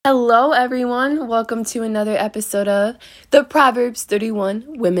Hello, everyone. Welcome to another episode of the Proverbs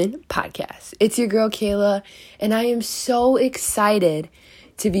 31 Women Podcast. It's your girl, Kayla, and I am so excited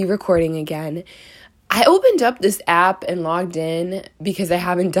to be recording again. I opened up this app and logged in because I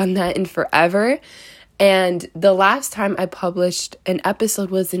haven't done that in forever. And the last time I published an episode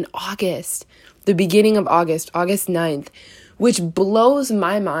was in August, the beginning of August 9th, which blows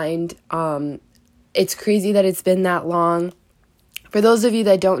my mind. It's crazy that it's been that long. For those of you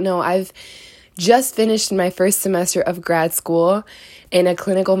that don't know, I've just finished my first semester of grad school in a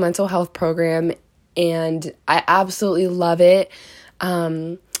clinical mental health program, and I absolutely love it.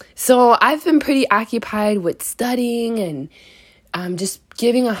 So I've been pretty occupied with studying and just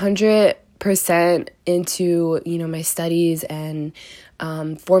giving 100% into, my studies and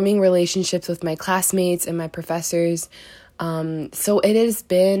forming relationships with my classmates and my professors. So it has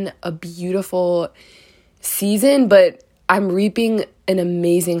been a beautiful season, but I'm reaping an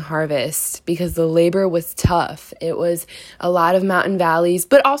amazing harvest because the labor was tough. It was a lot of mountain valleys,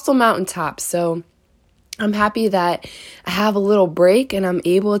 but also mountaintops. So I'm happy that I have a little break and I'm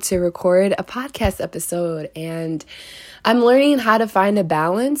able to record a podcast episode. And I'm learning how to find a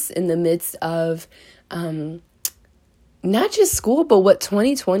balance in the midst of not just school, but what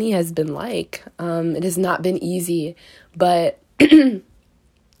 2020 has been like. It has not been easy, but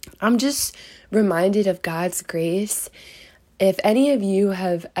I'm just reminded of God's grace. If any of you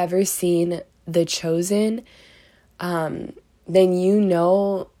have ever seen The Chosen, then you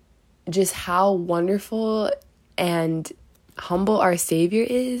know just how wonderful and humble our Savior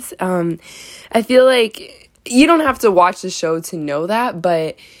is. I feel like you don't have to watch the show to know that,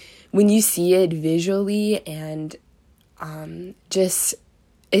 but when you see it visually and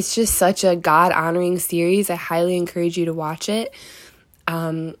it's just such a God-honoring series, I highly encourage you to watch it.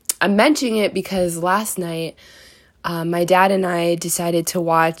 I'm mentioning it because last night, my dad and I decided to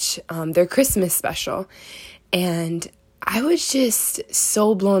watch their Christmas special, and I was just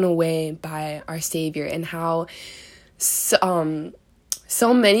so blown away by our Savior and how so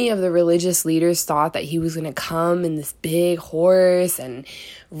many of the religious leaders thought that he was going to come in this big horse and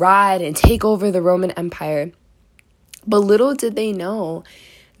ride and take over the Roman Empire. But little did they know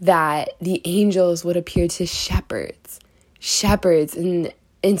that the angels would appear to shepherds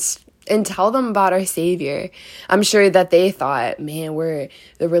and tell them about our Savior. I'm sure that they thought, man, we're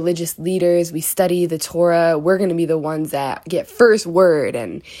the religious leaders. We study the Torah. We're going to be the ones that get first word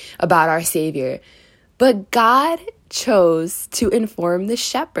and about our Savior. But God chose to inform the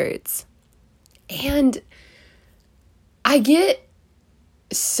shepherds. And I get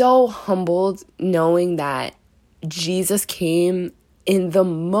so humbled knowing that Jesus came in the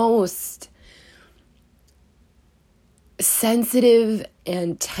most sensitive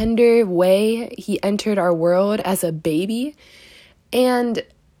and tender way. He entered our world as a baby. And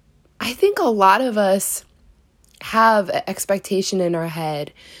I think a lot of us have an expectation in our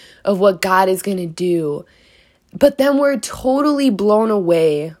head of what God is going to do, but then we're totally blown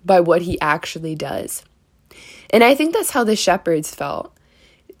away by what he actually does. And I think that's how the shepherds felt.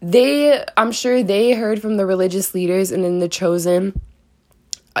 I'm sure they heard from the religious leaders, and in The Chosen,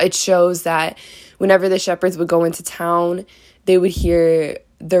 it shows that whenever the shepherds would go into town, they would hear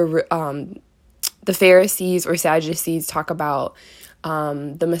the Pharisees or Sadducees talk about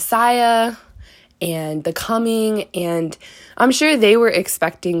the Messiah and the coming. And I'm sure they were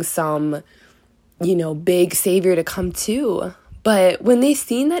expecting some, big Savior to come too. But when they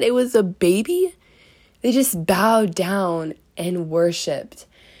seen that it was a baby, they just bowed down and worshiped.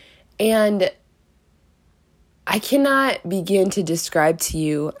 And I cannot begin to describe to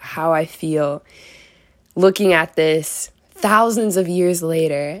you how I feel looking at this thousands of years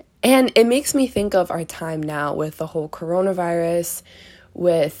later. And it makes me think of our time now with the whole coronavirus,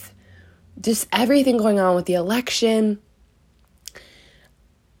 with just everything going on with the election.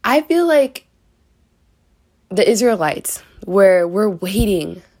 I feel like the Israelites, where we're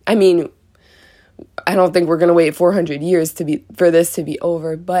waiting. I mean, I don't think we're going to wait 400 years for this to be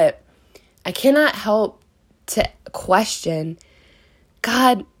over, but I cannot help to question,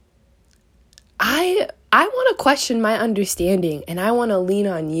 God, I want to question my understanding, and I want to lean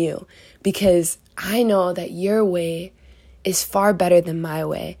on you because I know that your way is far better than my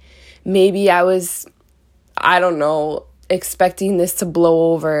way. Maybe I was, expecting this to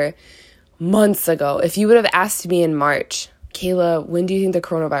blow over months ago. If you would have asked me in March, Kayla, when do you think the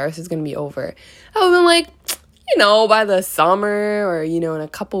coronavirus is going to be over? I would have been like, by the summer or, in a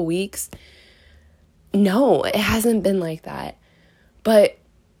couple weeks. No, it hasn't been like that. But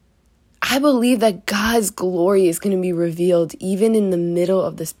I believe that God's glory is going to be revealed even in the middle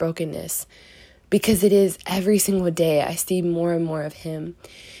of this brokenness, because it is every single day I see more and more of him.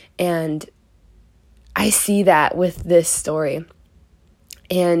 And I see that with this story.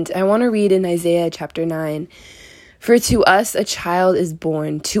 And I want to read in Isaiah chapter 9. For to us a child is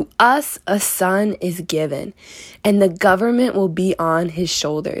born, to us a son is given, and the government will be on his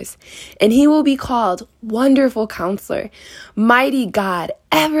shoulders. And he will be called Wonderful Counselor, Mighty God,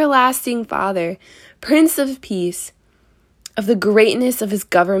 Everlasting Father, Prince of Peace. Of the greatness of his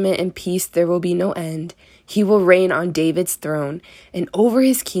government and peace there will be no end. He will reign on David's throne and over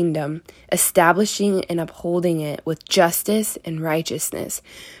his kingdom, establishing and upholding it with justice and righteousness.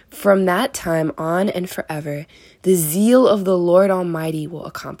 From that time on and forever, the zeal of the Lord Almighty will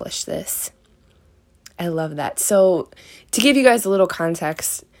accomplish this. I love that. So, to give you guys a little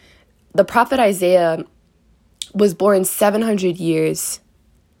context, the prophet Isaiah was born 700 years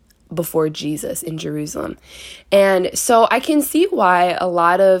before Jesus in Jerusalem. And so I can see why a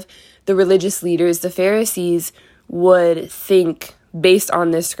lot of the religious leaders, the Pharisees, would think, based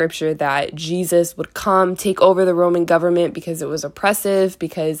on this scripture, that Jesus would come, take over the Roman government because it was oppressive,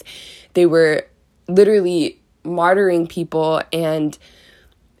 because they were literally martyring people, and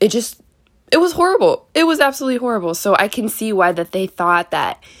it was horrible. It was absolutely horrible. So I can see why that they thought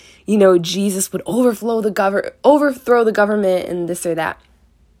that, Jesus would overthrow the government and this or that.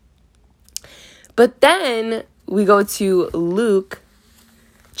 But then we go to Luke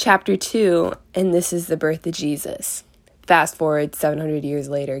chapter 2, and this is the birth of Jesus. Fast forward 700 years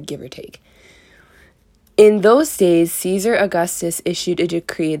later, give or take. In those days, Caesar Augustus issued a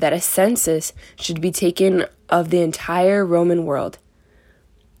decree that a census should be taken of the entire Roman world.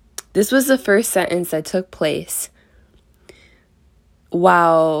 This was the first sentence that took place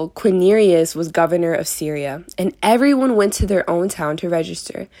while Quirinius was governor of Syria, and everyone went to their own town to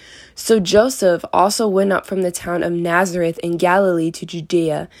register. So Joseph also went up from the town of Nazareth in Galilee to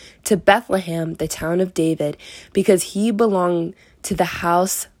Judea, to Bethlehem, the town of David, because he belonged to the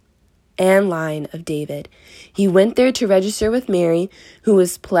house and line of David. He went there to register with Mary, who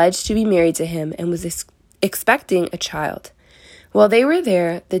was pledged to be married to him and was expecting a child. While they were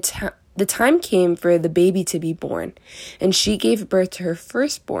there, the time came for the baby to be born, and she gave birth to her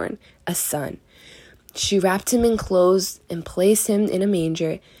firstborn, a son. She wrapped him in clothes and placed him in a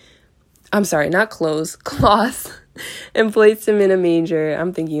manger. I'm sorry, not clothes, cloth, and placed him in a manger.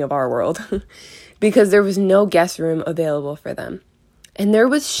 I'm thinking of our world, because there was no guest room available for them. And there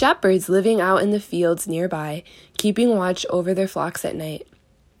was shepherds living out in the fields nearby, keeping watch over their flocks at night.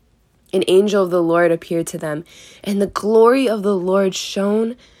 An angel of the Lord appeared to them, and the glory of the Lord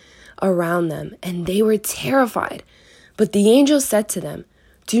shone around them, and they were terrified. But the angel said to them,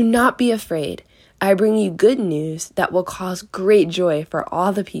 "Do not be afraid. I bring you good news that will cause great joy for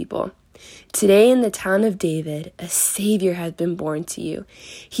all the people. Today in the town of David, a Savior has been born to you.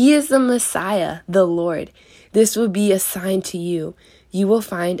 He is the Messiah, the Lord. This will be a sign to you. You will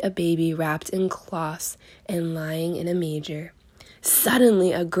find a baby wrapped in cloths and lying in a manger."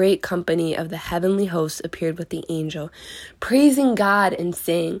 Suddenly, a great company of the heavenly hosts appeared with the angel, praising God and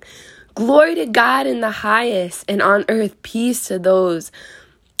saying, "Glory to God in the highest, and on earth peace to those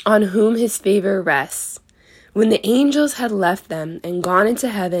on whom his favor rests." When the angels had left them and gone into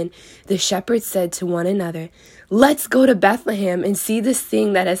heaven, the shepherds said to one another, "Let's go to Bethlehem and see this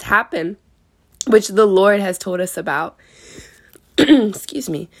thing that has happened, which the Lord has told us about." Excuse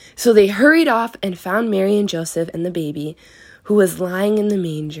me. So they hurried off and found Mary and Joseph and the baby, who was lying in the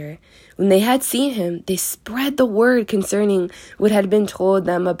manger. When they had seen him, they spread the word concerning what had been told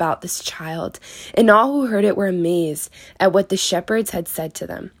them about this child, and all who heard it were amazed at what the shepherds had said to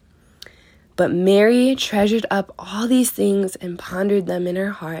them. But Mary treasured up all these things and pondered them in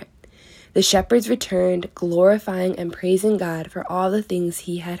her heart. The shepherds returned, glorifying and praising God for all the things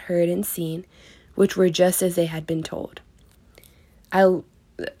he had heard and seen, which were just as they had been told. I'm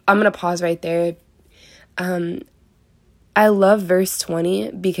going to pause right there. I love verse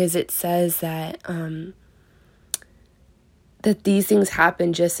 20 because it says that that these things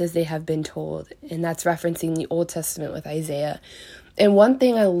happen just as they have been told. And that's referencing the Old Testament with Isaiah. And one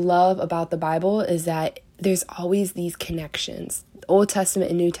thing I love about the Bible is that there's always these connections, Old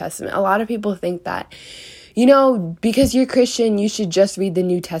Testament and New Testament. A lot of people think that, because you're Christian, you should just read the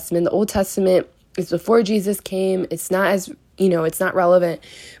New Testament. The Old Testament is before Jesus came. It's not as, it's not relevant,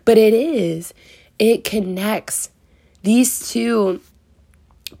 but it is. It connects. These two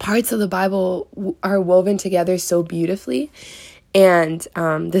parts of the Bible are woven together so beautifully. And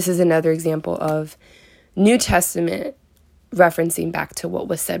this is another example of New Testament referencing back to what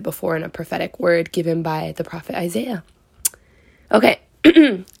was said before in a prophetic word given by the prophet Isaiah. Okay,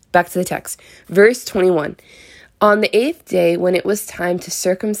 back to the text. Verse 21. On the 8th day, when it was time to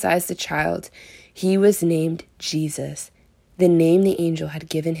circumcise the child, he was named Jesus. the name the angel had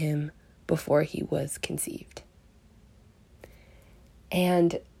given him before he was conceived.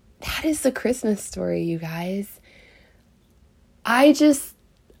 And that is the Christmas story, you guys.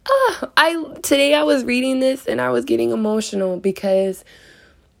 Today I was reading this and I was getting emotional because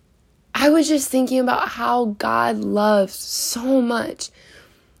I was just thinking about how God loves so much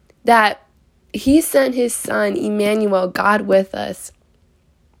that he sent his son, Immanuel, God with us.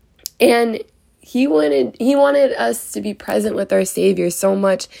 And he wanted us to be present with our Savior so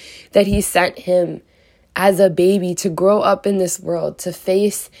much that he sent him as a baby to grow up in this world, to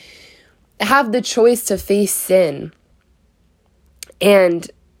have the choice to face sin. And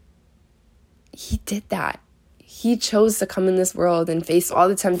he did that. He chose to come in this world and face all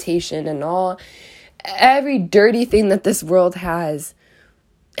the temptation and every dirty thing that this world has.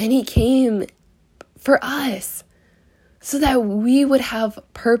 And he came for us so that we would have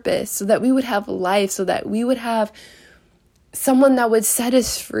purpose, so that we would have life, so that we would have someone that would set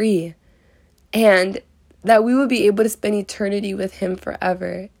us free, and that we would be able to spend eternity with him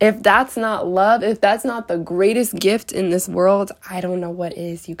forever. If that's not love, if that's not the greatest gift in this world, I don't know what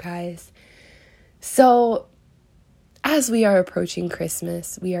is, you guys. So as we are approaching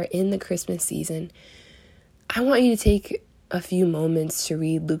Christmas, we are in the Christmas season, I want you to take a few moments to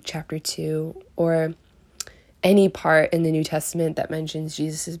read Luke chapter 2 or any part in the New Testament that mentions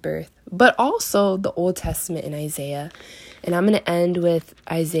Jesus' birth, but also the Old Testament in Isaiah. And I'm going to end with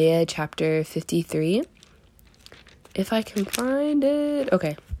Isaiah chapter 53. If I can find it.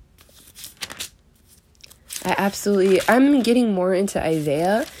 Okay. I'm getting more into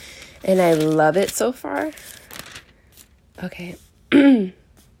Isaiah and I love it so far. Okay.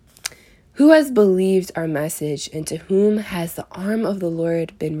 Who has believed our message, and to whom has the arm of the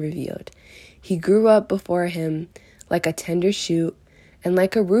Lord been revealed? He grew up before him like a tender shoot, and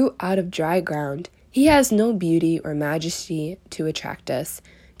like a root out of dry ground. He has no beauty or majesty to attract us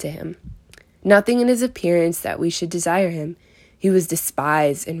to him. Nothing in his appearance that we should desire him. He was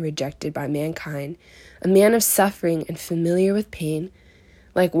despised and rejected by mankind, a man of suffering and familiar with pain,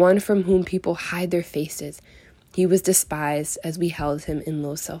 like one from whom people hide their faces. He was despised, as we held him in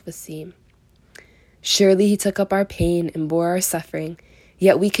low self-esteem. Surely he took up our pain and bore our suffering,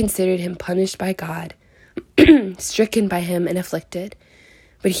 yet we considered him punished by God, stricken by him and afflicted.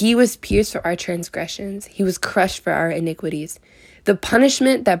 But he was pierced for our transgressions. He was crushed for our iniquities. The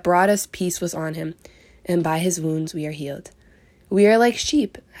punishment that brought us peace was on him, and by his wounds we are healed. We are like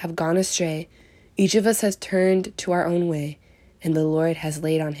sheep, have gone astray. Each of us has turned to our own way, and the Lord has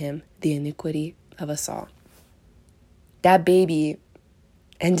laid on him the iniquity of us all. That baby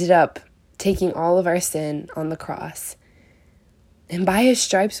ended up taking all of our sin on the cross. And by his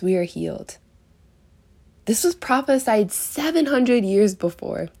stripes we are healed. This was prophesied 700 years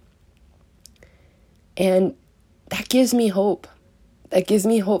before. And that gives me hope. That gives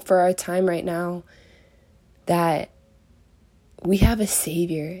me hope for our time right now, that we have a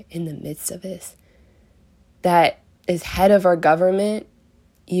Savior in the midst of this, that is head of our government,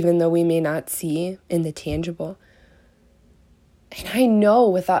 even though we may not see in the tangible. And I know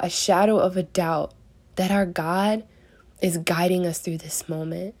without a shadow of a doubt that our God is guiding us through this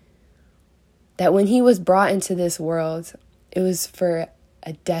moment. That when he was brought into this world, it was for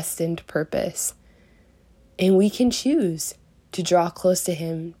a destined purpose. And we can choose to draw close to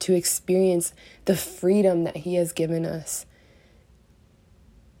him, to experience the freedom that he has given us.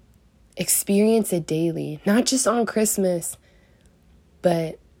 Experience it daily, not just on Christmas,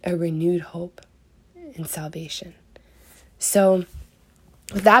 but a renewed hope and salvation. So,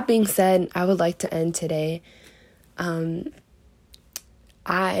 with that being said, I would like to end today. I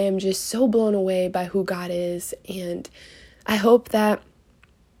am just so blown away by who God is, and I hope that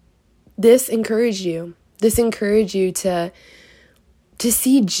this encouraged you. This encouraged you to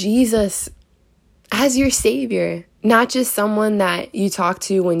see Jesus as your Savior, not just someone that you talk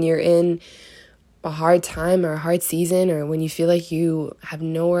to when you're in a hard time or a hard season, or when you feel like you have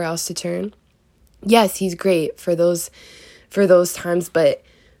nowhere else to turn. Yes, he's great for those times, but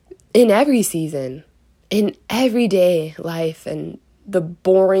in every season, in everyday life and the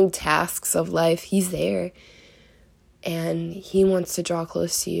boring tasks of life, he's there. And he wants to draw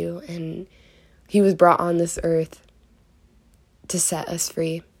close to you. And he was brought on this earth to set us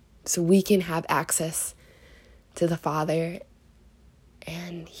free so we can have access to the Father.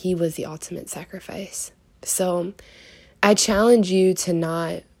 And he was the ultimate sacrifice. So I challenge you to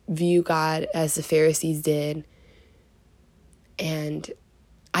not view God as the Pharisees did. And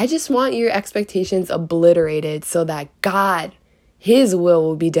I just want your expectations obliterated so that God, his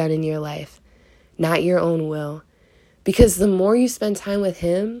will be done in your life, not your own will. Because the more you spend time with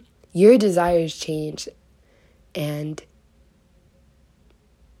him, your desires change. And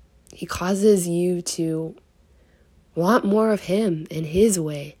He causes you to want more of him and his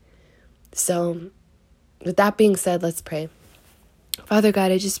way. So with that being said, let's pray. Father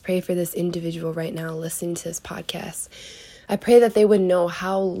God, I just pray for this individual right now listening to this podcast. I pray that they would know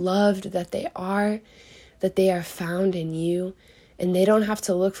how loved that they are found in you, and they don't have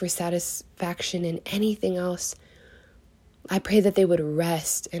to look for satisfaction in anything else. I pray that they would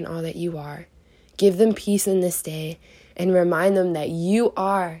rest in all that you are. Give them peace in this day and remind them that you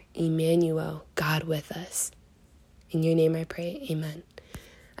are Immanuel, God with us. In your name I pray, amen.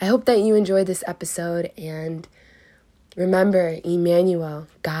 I hope that you enjoyed this episode, and remember, Immanuel,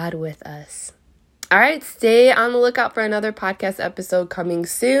 God with us. All right, stay on the lookout for another podcast episode coming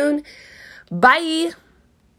soon. Bye.